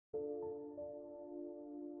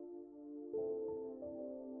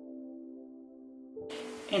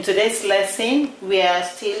In today's lesson, we are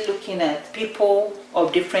still looking at people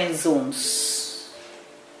of different zones.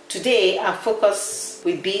 Today, our focus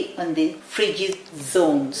will be on the frigid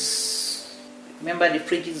zones. Remember the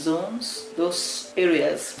frigid zones? Those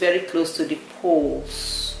areas very close to the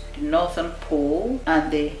poles, the northern pole and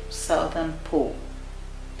the southern pole.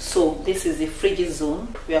 So this is the frigid zone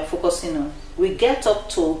we are focusing on. We get up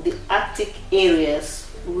to the Arctic areas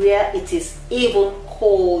where it is even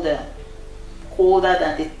colder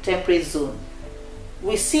than the temperate zone.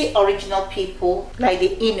 We see original people like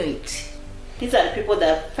the Inuit. These are the people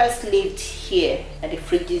that first lived here at the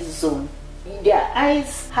frigid zone. Their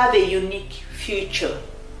eyes have a unique feature.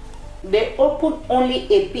 They open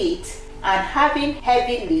only a bit and having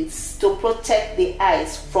heavy lids to protect the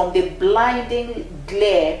eyes from the blinding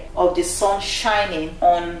glare of the sun shining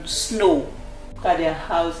on snow. Look at their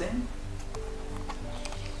housing.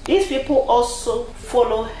 These people also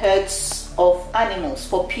follow herds of animals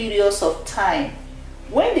for periods of time.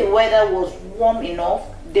 When the weather was warm enough,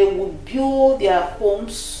 they would build their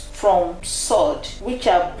homes from sod, which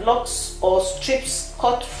are blocks or strips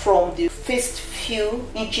cut from the first few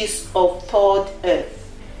inches of thawed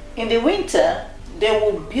earth. In the winter, they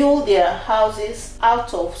would build their houses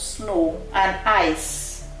out of snow and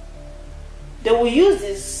ice. They will use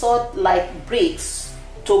these sod-like bricks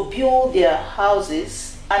to build their houses,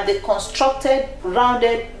 and they constructed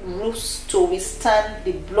rounded roofs to withstand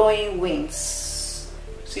the blowing winds.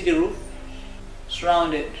 See the roof? It's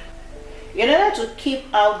rounded. In order to keep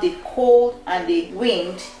out the cold and the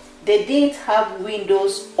wind, they didn't have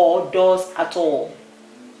windows or doors at all.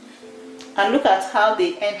 And look at how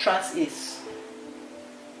the entrance is.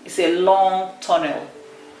 It's a long tunnel.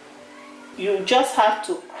 You just have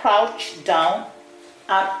to crouch down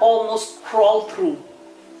and almost crawl through.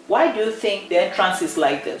 Why do you think the entrance is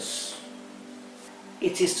like this?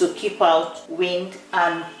 It is to keep out wind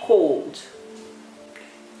and cold.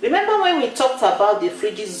 Remember when we talked about the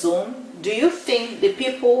frigid zone? Do you think the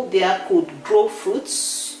people there could grow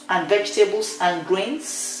fruits and vegetables and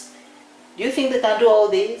grains? Do you think they can do all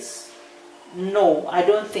this? No, I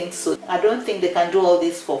don't think so. I don't think they can do all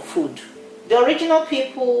this for food. The original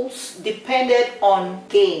peoples depended on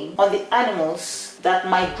game, on the animals that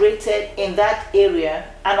migrated in that area,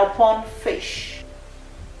 and upon fish.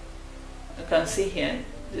 You can see here,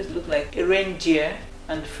 this looks like a reindeer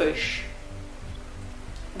and fish.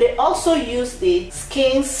 They also used the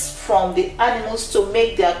skins from the animals to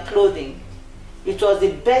make their clothing. It was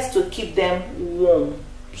the best to keep them warm.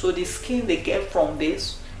 So the skin they get from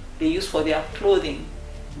this, they use for their clothing.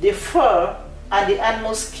 The fur and the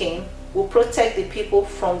animal skin will protect the people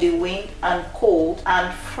from the wind and cold,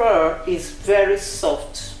 and fur is very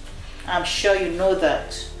soft. I'm sure you know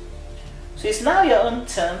that. So it's now your own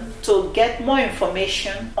turn to get more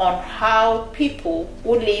information on how people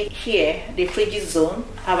who live here, the frigid zone,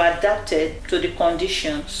 have adapted to the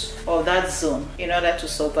conditions of that zone in order to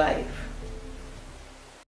survive.